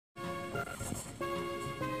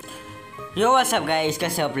Yo what's up guys,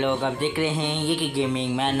 कैसे आप लोग। आप देख रहे हैं ये की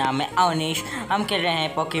गेमिंग। मेरा नाम है अवनीश। हम खेल रहे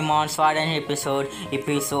हैं पोकेमॉन स्वॉर्ड एंड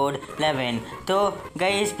एपिसोड 11। तो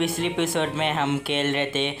गाइस पिछले एपिसोड में हम खेल रहे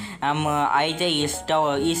थे। हम आए थे इस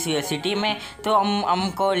सिटी में। तो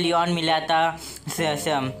हमको लियोन मिला था,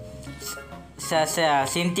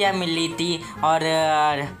 सिंथिया मिली थी और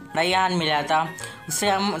रैयान मिला था। उससे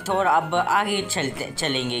हम थोड़ा अब आगे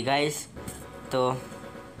चलेंगे गाइस।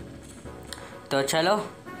 तो चलो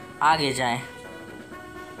आगे जाएं।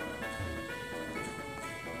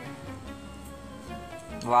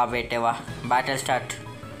 वाह बेटे वाह, बैटल स्टार्ट।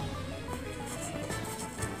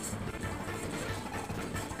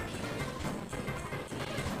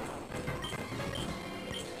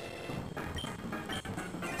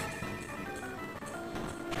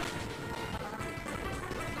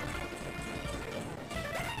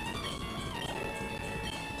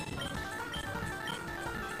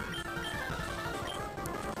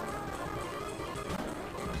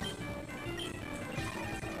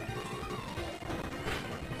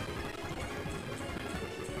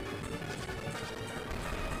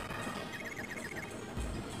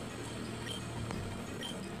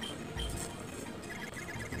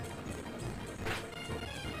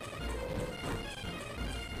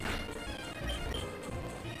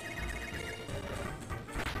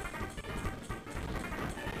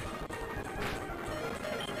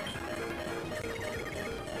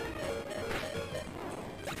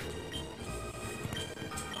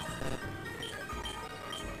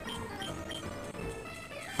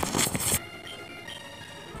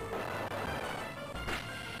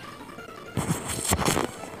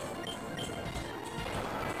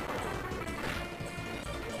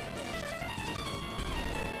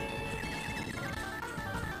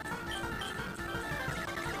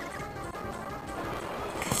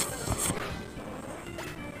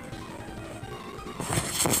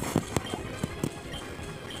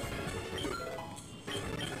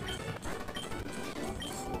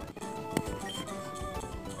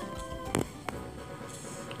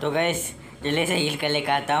 तो गैस जल्दी से हील कर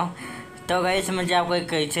लेकर आता हूँ। तो गैस मुझे आपको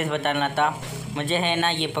एक चीज़ बताना था। मुझे है ना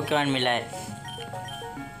ये पोकेमॉन मिला है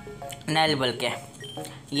नैल बोल के।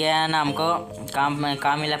 ये है ना हमको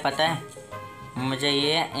काम मिला पता है मुझे।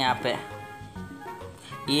 ये यहाँ पे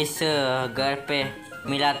इस घर पे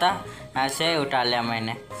मिला था, ऐसे उठा लिया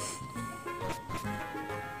मैंने।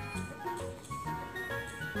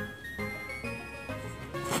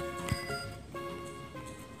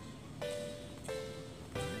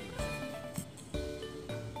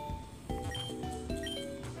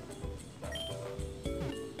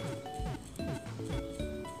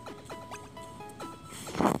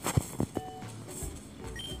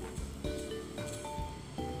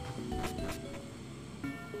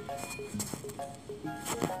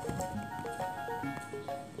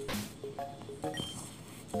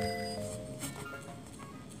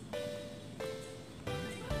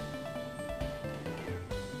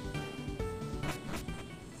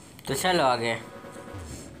 तो चलो आगे।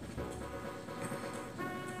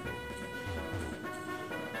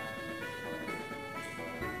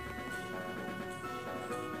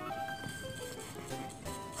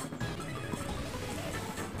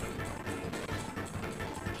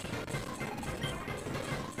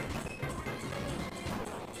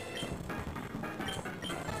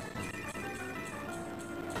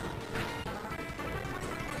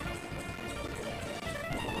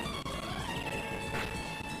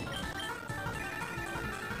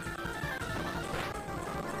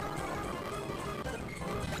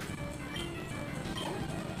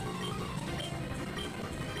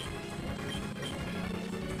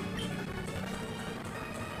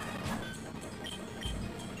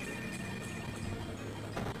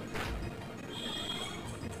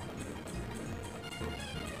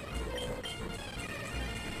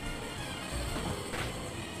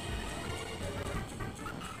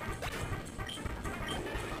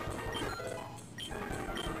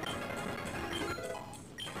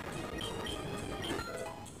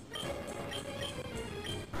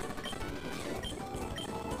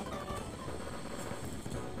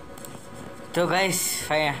 तो गाइस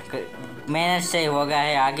मेहनत से हो गया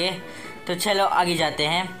है आगे। तो चलो आगे जाते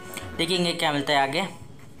हैं, देखेंगे क्या मिलता है आगे।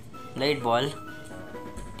 लाइट बॉल,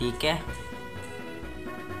 ठीक है।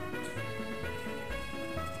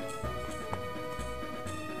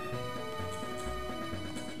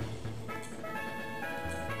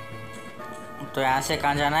 तो यहाँ से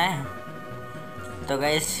कहाँ जाना है? तो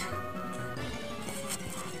guys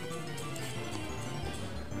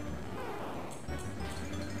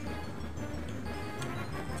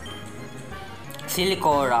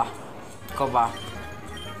सिलिकोरा Koba.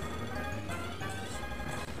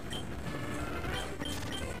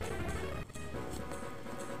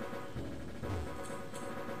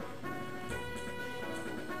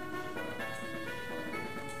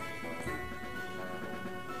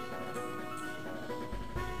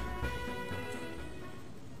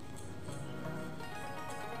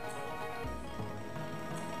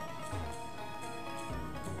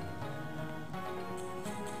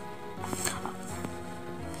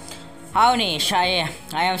 Avnish, I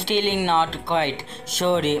am still not quite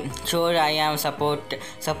sure I am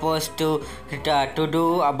supposed to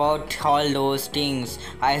do about all those things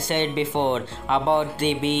I said before about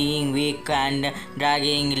the being weak and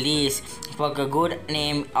dragging leash for a good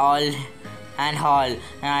name all.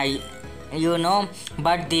 I,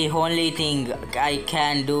 but the only thing I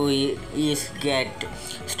can do is get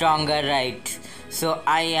stronger, right? So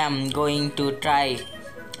I am going to try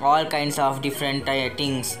all kinds of different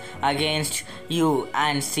things against you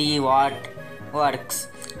and see what works.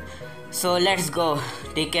 So let's go.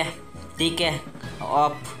 ठीक है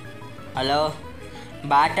up. Hello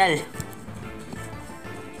battle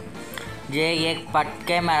ये एक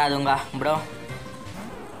पटके मारा दूंगा bro.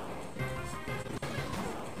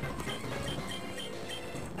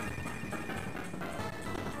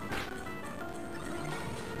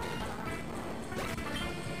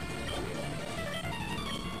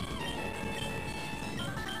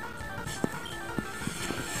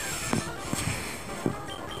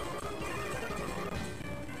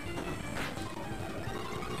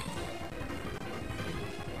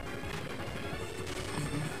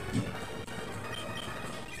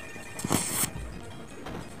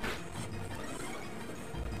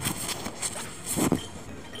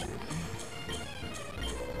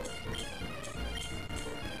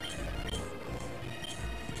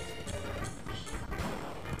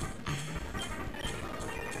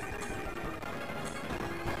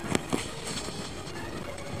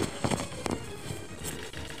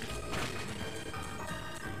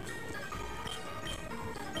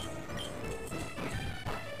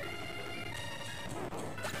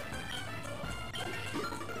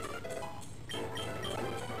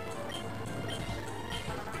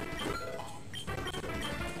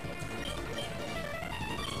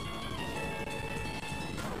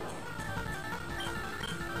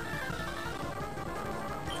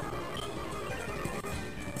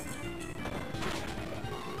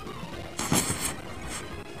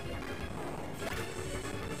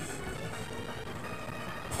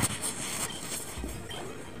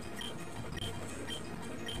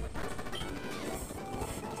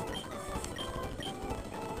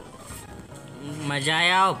 मजा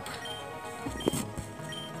आया अब.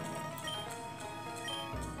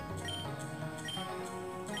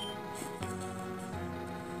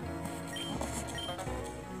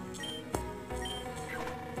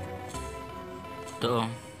 तो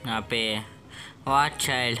यहाँ पे what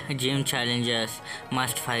child gym challengers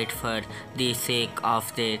must fight for the sake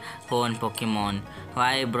of their own Pokemon.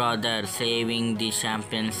 Why bother saving the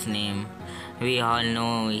champion's name? We all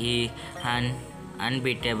know he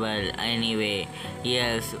unbeatable anyway.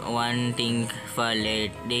 Yes, one thing for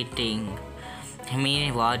dating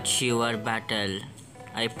me watch your battle.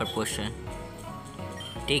 I proportion.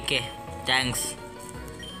 ठीक है, thanks.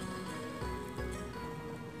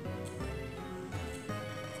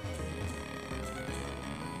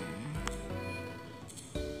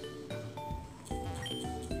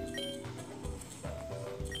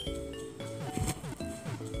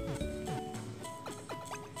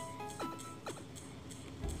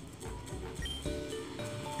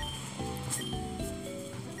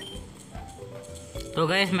 तो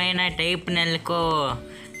gas मैं ना tape nail को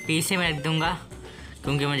पीछे में रख दूंगा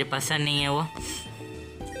क्योंकि मुझे पसंद नहीं है वो.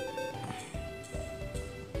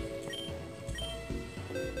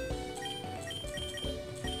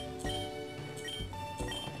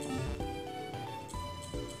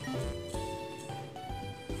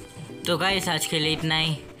 तो गाइस आज के लिए इतना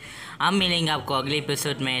ही. अब मिलेंगे आपको अगले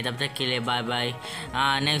एपिसोड में. तब तक के लिए बाय बाय.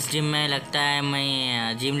 नेक्स्ट जिम में लगता है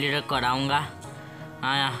मैं जिम लीडर को हराऊँगा.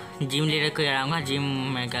 जिम लीडर को हराऊँगा. जिम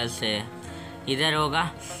मेरे ख्याल से इधर होगा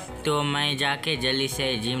तो मैं जाके जल्दी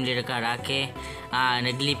से जिम लीडर को हरा के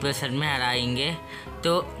अगली एपिसोड में हराएंगे.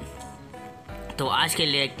 तो आज के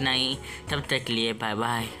लिए इतना ही. तब तक के लिए बाय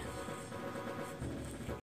बाय.